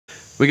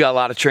We got a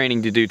lot of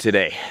training to do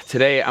today.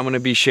 Today I'm going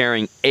to be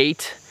sharing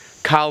 8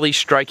 collie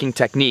striking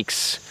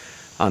techniques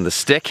on the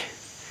stick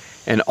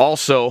and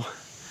also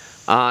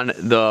on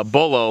the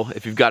bolo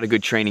if you've got a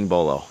good training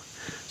bolo.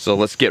 So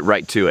let's get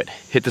right to it.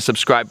 Hit the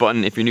subscribe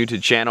button if you're new to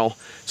the channel,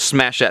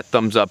 smash that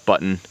thumbs up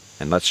button,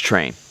 and let's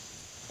train.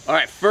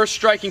 Alright, first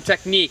striking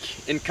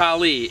technique in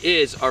collie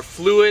is our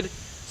fluid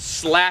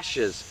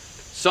slashes.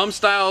 Some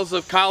styles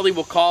of collie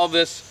will call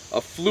this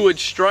a fluid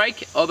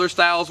strike. Other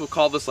styles will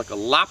call this like a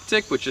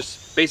loptic, which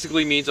just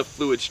basically means a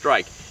fluid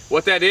strike.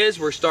 What that is,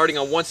 we're starting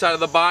on one side of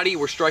the body,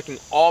 we're striking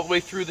all the way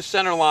through the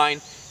center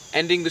line,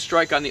 ending the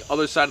strike on the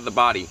other side of the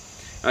body.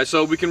 Alright,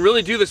 so we can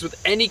really do this with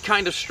any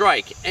kind of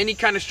strike. Any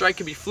kind of strike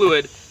can be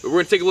fluid, but we're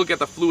going to take a look at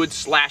the fluid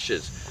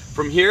slashes.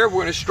 From here, we're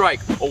going to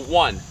strike a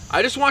 1.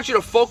 I just want you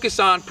to focus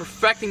on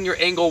perfecting your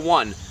angle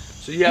 1.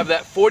 So you have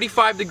that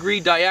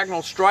 45-degree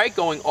diagonal strike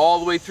going all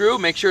the way through.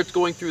 Make sure it's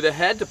going through the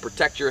head to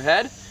protect your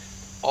head.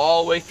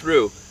 All the way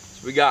through.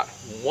 So we got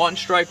 1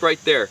 strike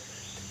right there.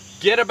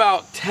 Get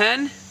about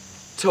 10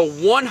 to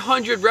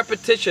 100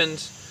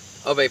 repetitions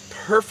of a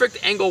perfect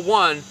angle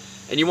 1,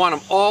 and you want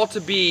them all to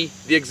be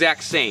the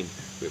exact same.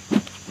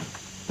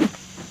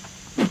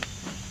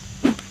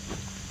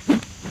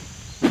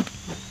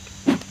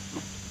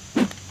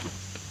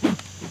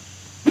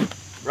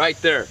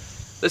 Right there.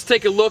 Let's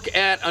take a look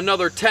at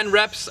another 10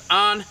 reps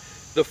on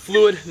the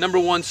fluid number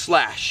 1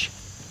 slash.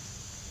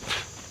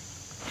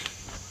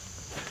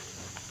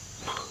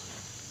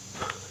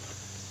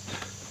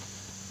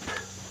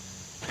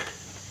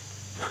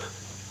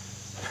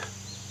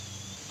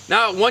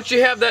 Now, once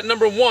you have that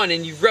number 1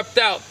 and you've repped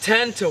out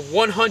 10 to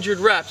 100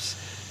 reps,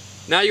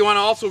 now you want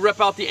to also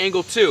rep out the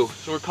angle 2.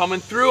 So we're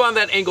coming through on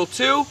that angle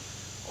 2,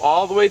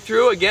 all the way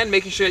through, again,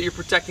 making sure that you're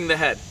protecting the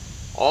head.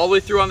 All the way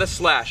through on the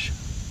slash.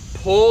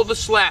 Pull the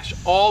slash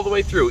all the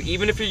way through.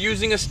 Even if you're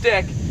using a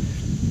stick,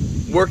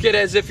 work it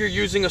as if you're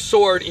using a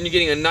sword and you're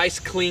getting a nice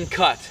clean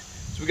cut.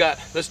 So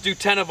let's do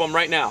 10 of them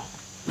right now.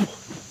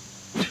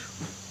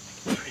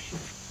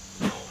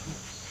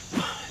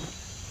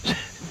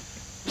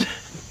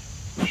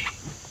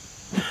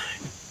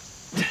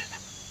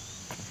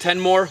 10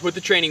 more with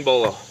the training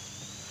bolo.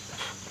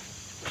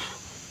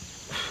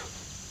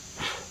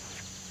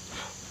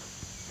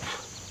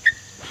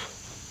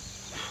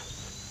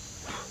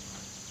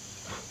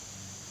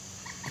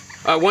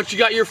 Once you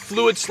got your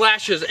fluid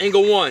slashes,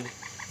 angle 1,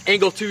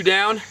 angle 2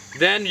 down,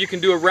 then you can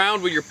do a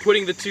round where you're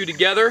putting the 2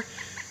 together,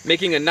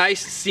 making a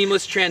nice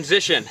seamless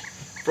transition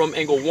from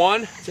angle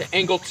 1 to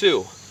angle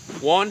 2.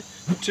 1,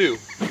 2,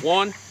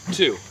 1,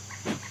 2.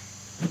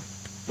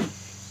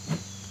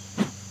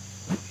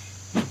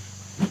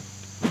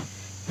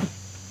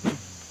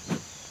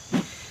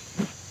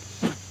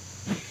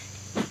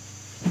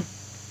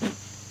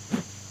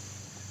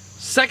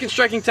 Second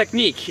striking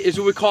technique is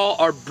what we call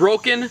our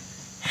broken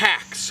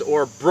hacks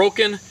or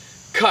broken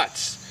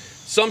cuts.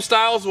 Some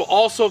styles will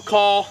also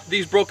call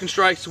these broken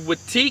strikes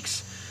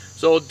watiques.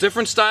 So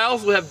different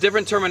styles will have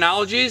different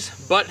terminologies,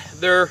 but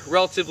they're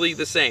relatively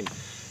the same.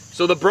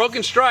 So the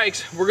broken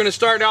strikes, we're going to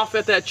start off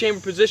at that chamber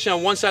position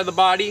on one side of the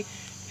body,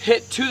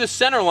 hit to the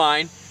center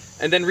line,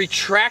 and then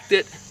retract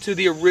it to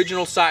the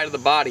original side of the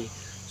body.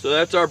 So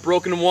that's our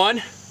broken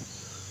 1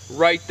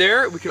 right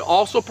there. We can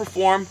also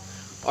perform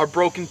our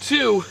broken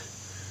 2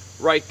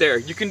 right there.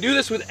 You can do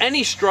this with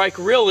any strike,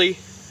 really.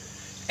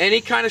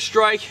 Any kind of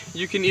strike.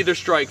 You can either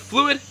strike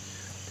fluid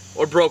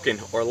or broken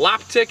or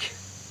loptic,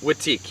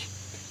 watique.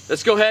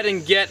 Let's go ahead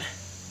and get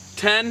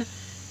 10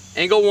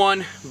 angle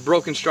 1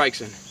 broken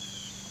strikes in.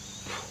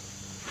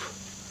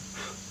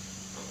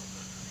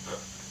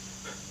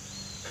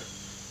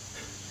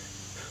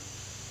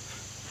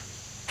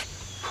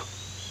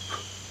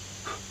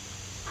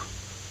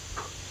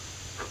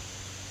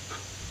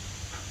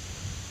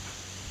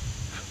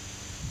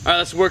 Alright,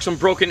 let's work some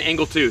broken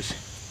angle 2s.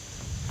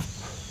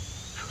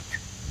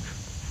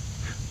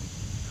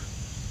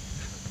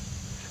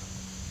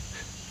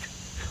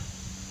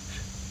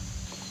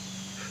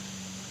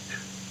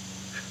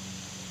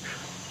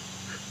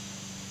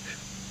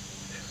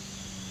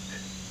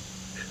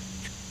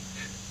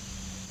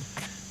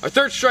 Our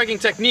third striking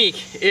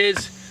technique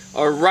is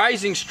our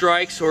rising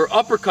strikes or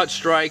uppercut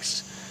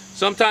strikes.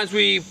 Sometimes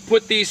we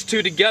put these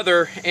 2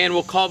 together and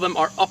we'll call them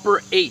our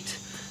upper 8.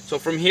 So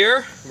from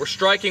here, we're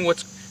striking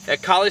what's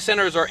at collie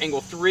center is our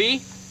angle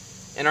 3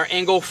 and our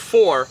angle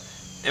 4,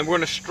 and we're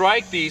going to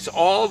strike these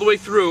all the way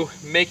through,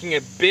 making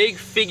a big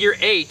figure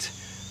 8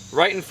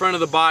 right in front of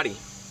the body.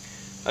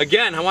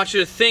 Again, I want you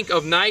to think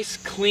of nice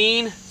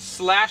clean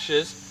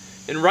slashes,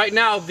 and right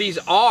now these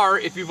are,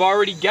 if you've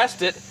already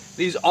guessed it,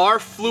 these are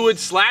fluid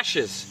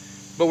slashes,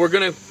 but we're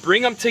going to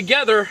bring them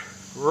together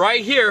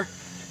right here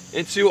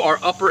into our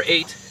upper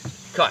 8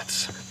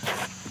 cuts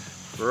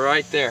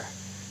right there.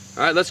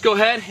 All right, let's go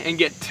ahead and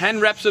get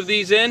 10 reps of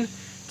these in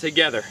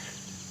together.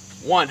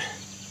 1,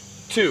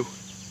 2,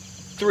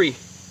 3,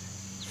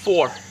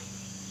 4,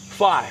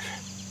 5,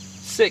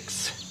 6,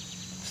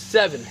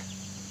 7,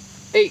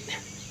 8,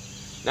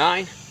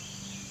 9,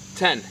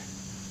 10.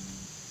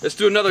 Let's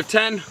do another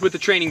 10 with the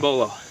training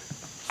bolo.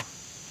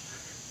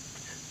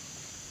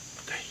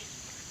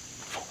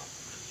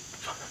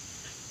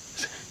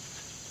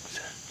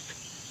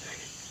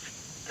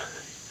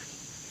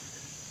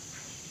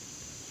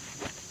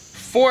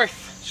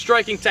 fourth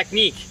striking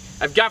technique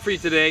I've got for you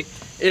today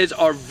is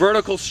our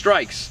vertical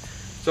strikes.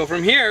 So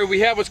from here,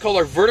 we have what's called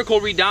our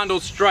vertical redondo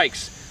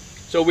strikes.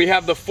 So we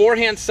have the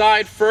forehand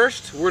side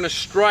first. We're gonna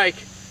strike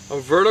a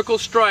vertical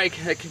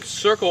strike that can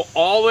circle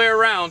all the way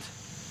around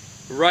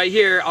right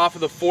here off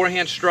of the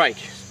forehand strike.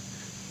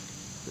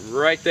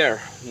 Right there.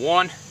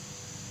 1,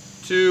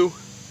 2,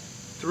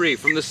 3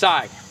 from the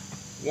side.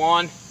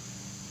 1,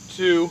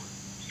 2,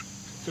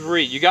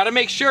 3. You got to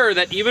make sure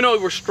that even though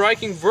we're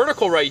striking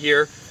vertical right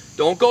here,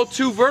 don't go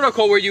too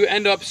vertical where you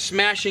end up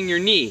smashing your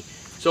knee.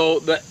 So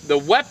the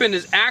weapon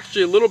is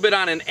actually a little bit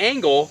on an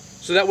angle,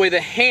 so that way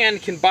the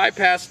hand can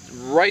bypass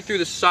right through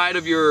the side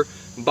of your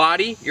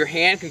body. Your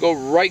hand can go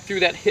right through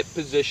that hip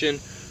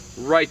position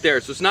right there.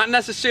 So it's not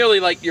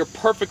necessarily like your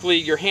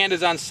hand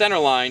is on center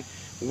line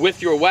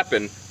with your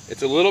weapon.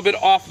 It's a little bit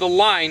off the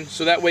line,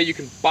 so that way you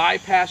can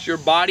bypass your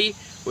body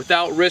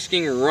without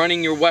risking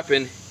running your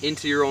weapon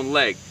into your own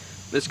leg.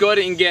 Let's go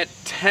ahead and get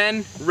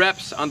 10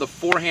 reps on the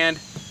forehand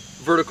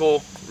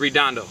vertical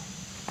redondo.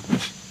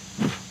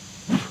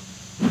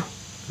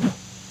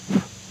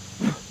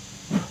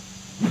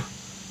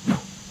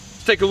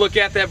 Let's take a look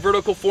at that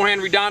vertical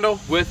forehand redondo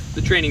with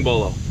the training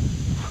bolo.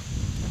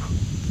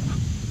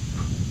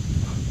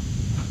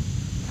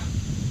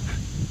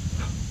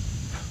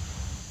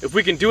 If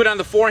we can do it on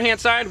the forehand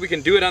side, we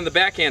can do it on the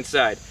backhand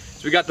side.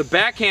 So we got the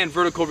backhand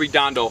vertical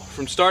redondo.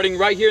 From starting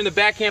right here in the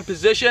backhand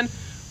position,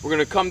 we're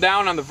gonna come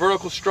down on the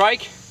vertical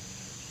strike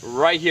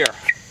right here.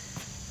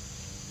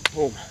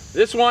 Boom.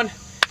 This one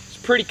is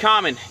pretty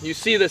common. You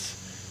see this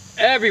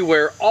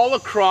everywhere, all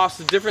across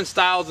the different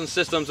styles and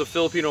systems of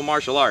Filipino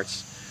martial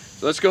arts.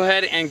 So let's go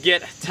ahead and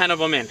get 10 of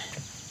them in.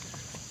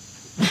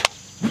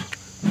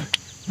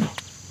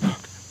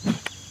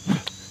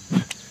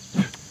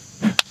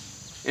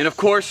 And of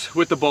course,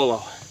 with the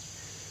bolo.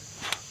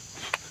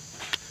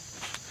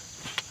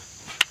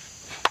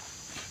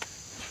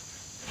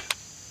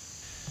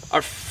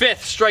 Our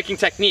fifth striking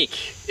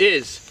technique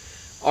is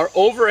our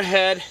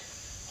overhead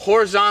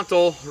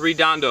horizontal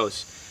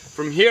redondos.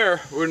 From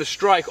here, we're gonna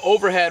strike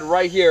overhead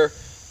right here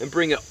and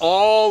bring it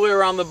all the way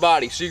around the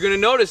body. So you're gonna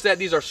notice that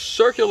these are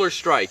circular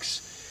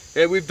strikes.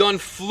 Okay, we've done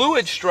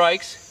fluid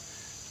strikes,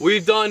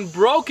 we've done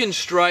broken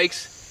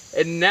strikes,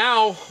 and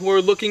now we're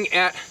looking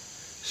at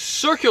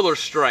circular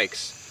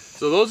strikes.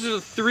 So those are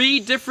the three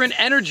different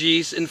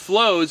energies and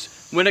flows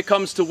when it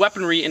comes to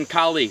weaponry in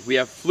Kali. We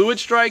have fluid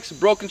strikes,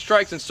 broken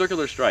strikes, and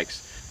circular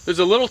strikes. There's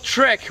a little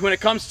trick when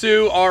it comes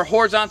to our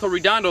horizontal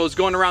redondos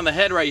going around the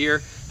head right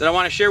here that I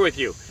want to share with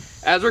you.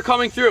 As we're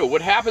coming through,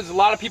 what happens is a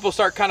lot of people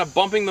start kind of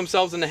bumping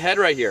themselves in the head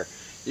right here.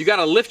 You got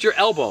to lift your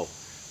elbow.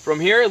 From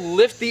here,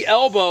 lift the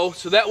elbow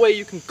so that way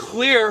you can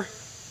clear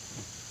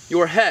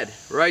your head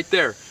right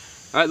there.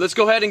 All right, let's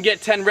go ahead and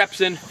get 10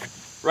 reps in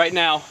right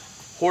now.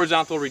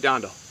 Horizontal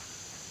redondo.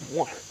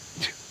 1, 2,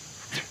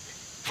 3,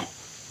 4,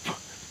 5,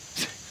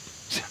 6,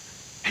 7,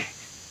 8,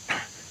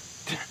 9,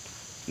 10.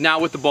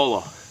 Now with the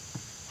bolo.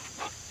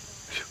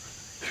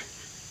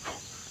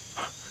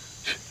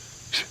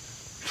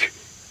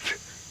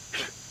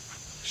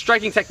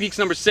 Striking techniques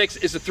number 6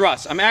 is the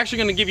thrust. I'm actually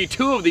going to give you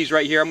 2 of these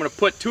right here. I'm going to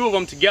put 2 of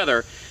them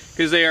together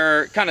because they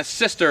are kind of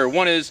sister.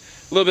 One is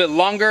a little bit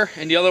longer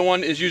and the other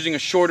one is using a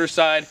shorter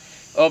side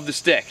of the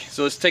stick.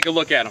 So let's take a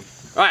look at them.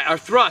 All right, our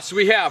thrusts,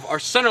 we have our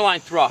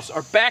centerline thrust,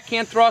 our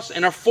backhand thrust,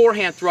 and our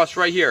forehand thrust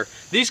right here.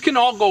 These can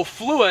all go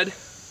fluid,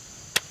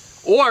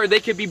 or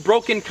they could be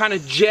broken kind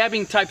of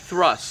jabbing type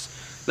thrusts.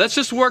 Let's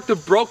just work the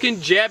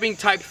broken jabbing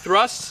type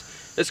thrusts.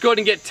 Let's go ahead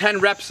and get 10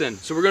 reps in.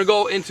 So we're gonna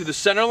go into the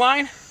center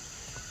line,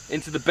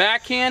 into the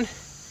backhand,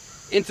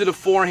 into the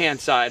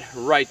forehand side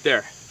right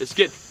there. Let's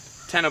get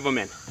 10 of them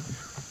in.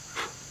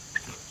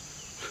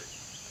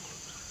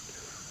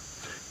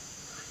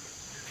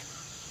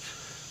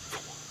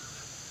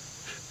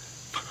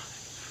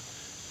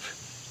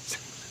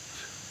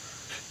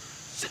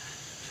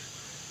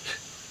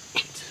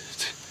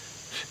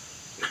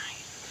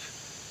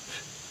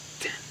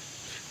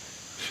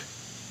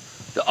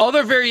 The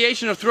other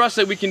variation of thrust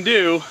that we can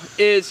do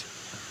is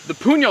the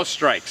puño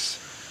strikes.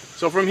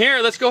 So from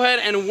here, let's go ahead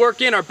and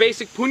work in our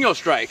basic puño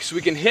strikes.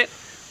 We can hit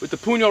with the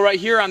puño right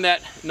here on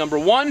that number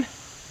 1.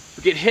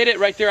 We can hit it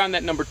right there on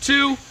that number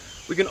 2.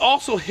 We can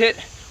also hit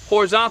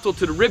horizontal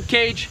to the rib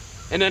cage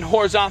and then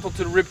horizontal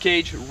to the rib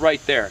cage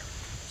right there.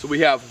 So we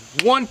have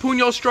 1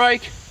 puño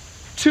strike,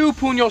 2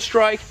 puño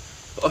strike,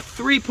 a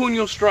 3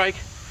 puño strike,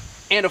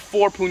 and a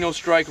 4 puño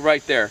strike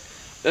right there.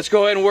 Let's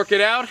go ahead and work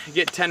it out and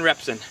get 10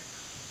 reps in.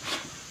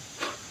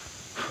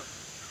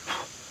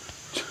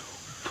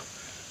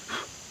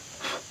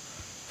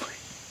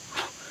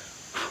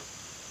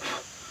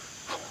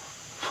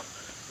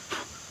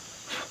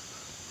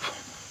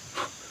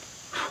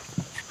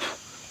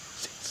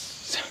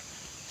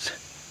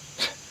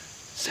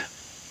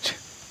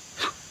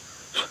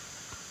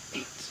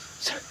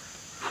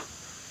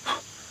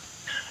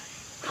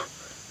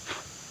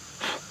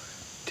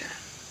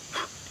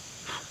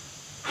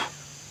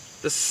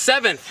 The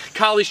 7th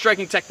Kali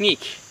striking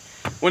technique,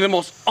 one of the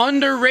most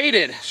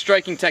underrated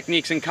striking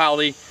techniques in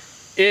Kali,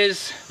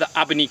 is the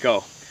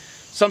abanico.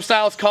 Some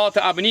styles call it the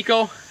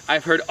abanico.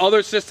 I've heard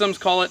other systems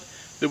call it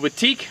the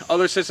watique,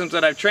 other systems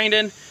that I've trained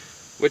in.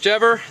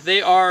 Whichever,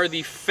 they are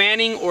the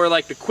fanning or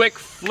like the quick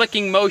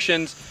flicking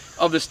motions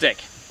of the stick.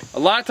 A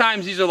lot of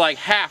times these are like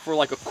half or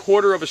like a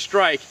quarter of a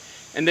strike,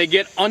 and they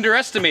get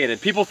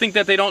underestimated. People think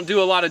that they don't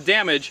do a lot of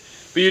damage,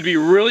 but you'd be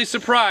really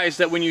surprised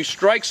that when you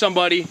strike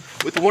somebody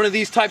with one of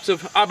these types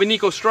of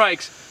abanico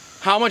strikes,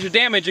 how much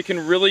damage it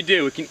can really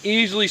do. It can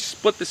easily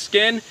split the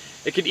skin.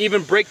 It can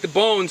even break the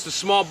bones, the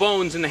small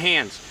bones in the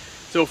hands.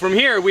 So from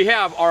here we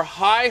have our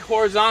high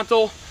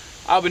horizontal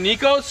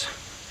abanicos.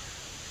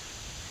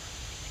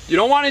 You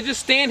don't want to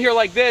just stand here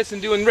like this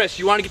and doing wrists.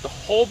 You want to get the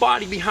whole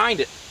body behind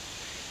it.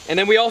 And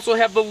then we also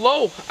have the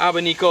low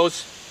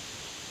abanicos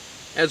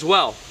as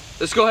well.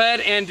 Let's go ahead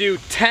and do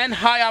 10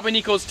 high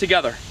abanicos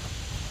together.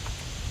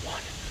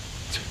 1,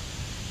 2,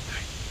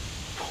 3,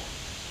 4,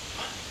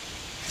 5,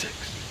 6,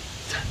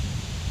 7,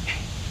 8,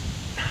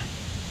 9,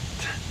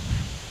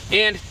 10.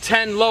 And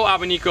 10 low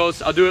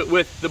abanicos. I'll do it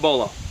with the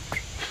bolo.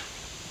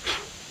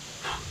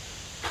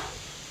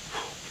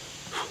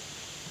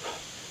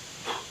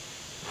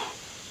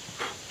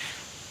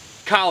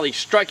 Kali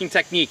striking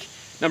technique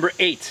number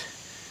 8.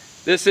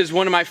 This is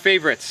one of my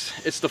favorites.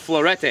 It's the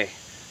florete.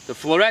 The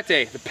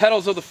florete, the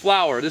petals of the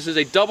flower. This is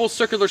a double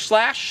circular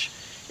slash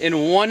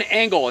in one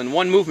angle, in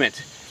one movement.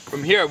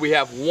 From here we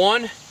have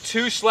 1,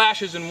 2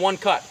 slashes in one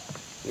cut.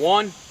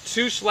 1,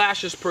 2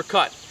 slashes per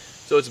cut.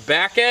 So it's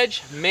back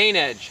edge, main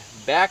edge,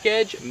 back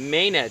edge,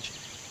 main edge.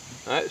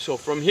 All right, so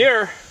from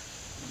here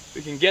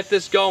we can get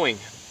this going.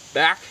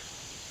 Back,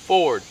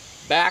 forward,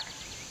 back,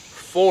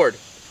 forward.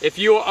 If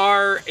you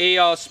are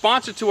a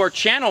sponsor to our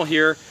channel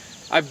here,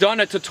 I've done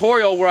a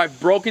tutorial where I've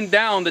broken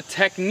down the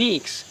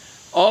techniques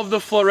of the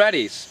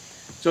floretes.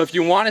 So if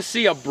you want to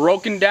see a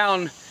broken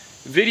down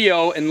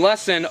video and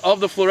lesson of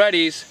the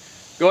floretes,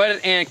 go ahead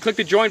and click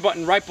the join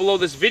button right below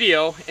this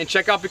video and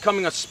check out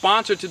becoming a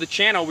sponsor to the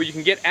channel where you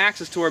can get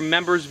access to our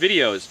members'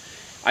 videos.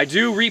 I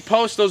do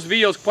repost those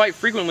videos quite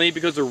frequently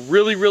because they're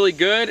really, really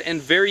good and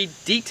very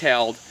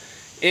detailed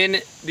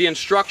in the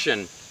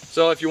instruction.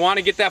 So if you want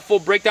to get that full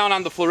breakdown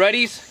on the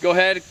floretes, go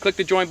ahead, click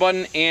the join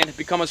button and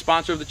become a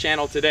sponsor of the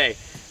channel today.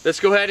 Let's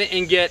go ahead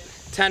and get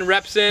 10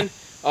 reps in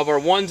of our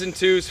 1s and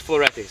 2s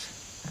floretes.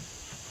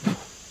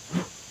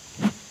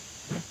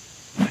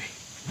 3,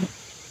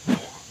 4,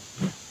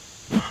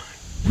 5,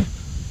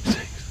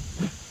 6,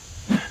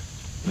 7.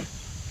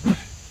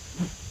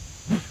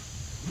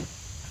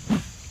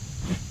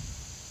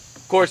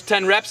 Of course,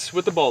 10 reps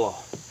with the bolo.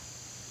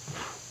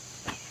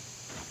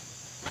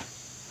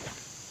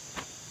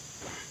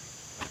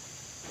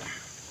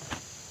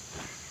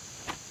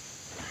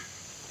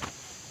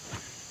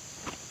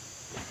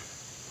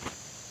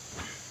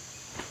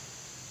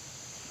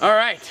 All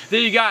right,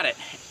 there you got it.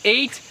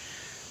 8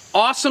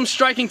 awesome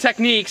striking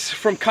techniques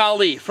from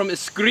Kali, from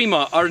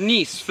Escrima,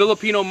 Arnis,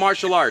 Filipino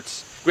martial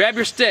arts. Grab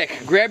your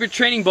stick, grab your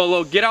training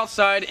bolo, get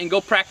outside and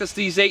go practice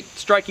these 8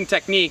 striking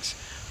techniques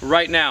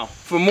right now.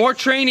 For more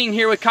training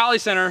here with Kali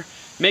Center,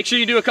 make sure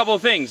you do a couple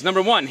of things.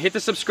 Number 1, hit the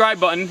subscribe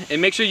button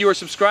and make sure you are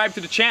subscribed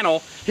to the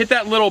channel. Hit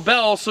that little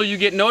bell so you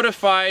get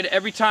notified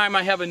every time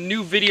I have a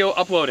new video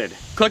uploaded.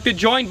 Click the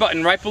join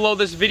button right below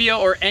this video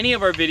or any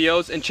of our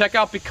videos and check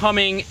out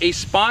becoming a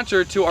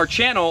sponsor to our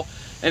channel,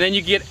 and then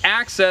you get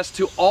access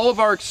to all of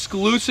our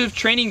exclusive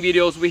training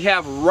videos we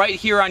have right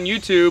here on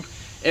YouTube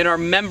in our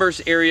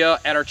members area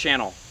at our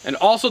channel. And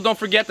also don't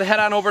forget to head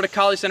on over to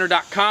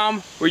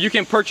KaliCenter.com where you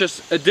can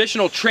purchase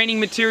additional training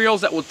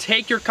materials that will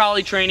take your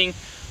Kali training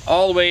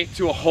all the way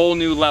to a whole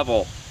new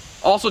level.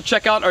 Also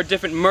check out our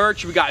different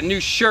merch. We got new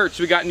shirts,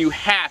 we got new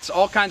hats,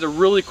 all kinds of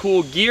really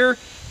cool gear.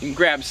 You can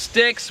grab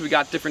sticks, we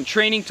got different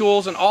training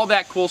tools and all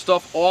that cool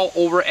stuff all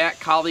over at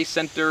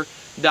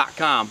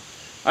KaliCenter.com.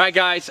 Alright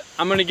guys,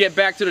 I'm gonna get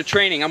back to the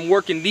training. I'm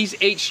working these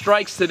 8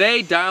 strikes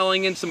today,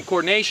 dialing in some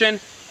coordination,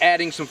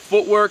 adding some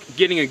footwork,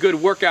 getting a good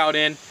workout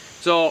in.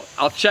 So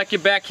I'll check you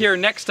back here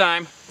next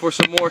time for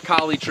some more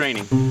Kali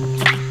training.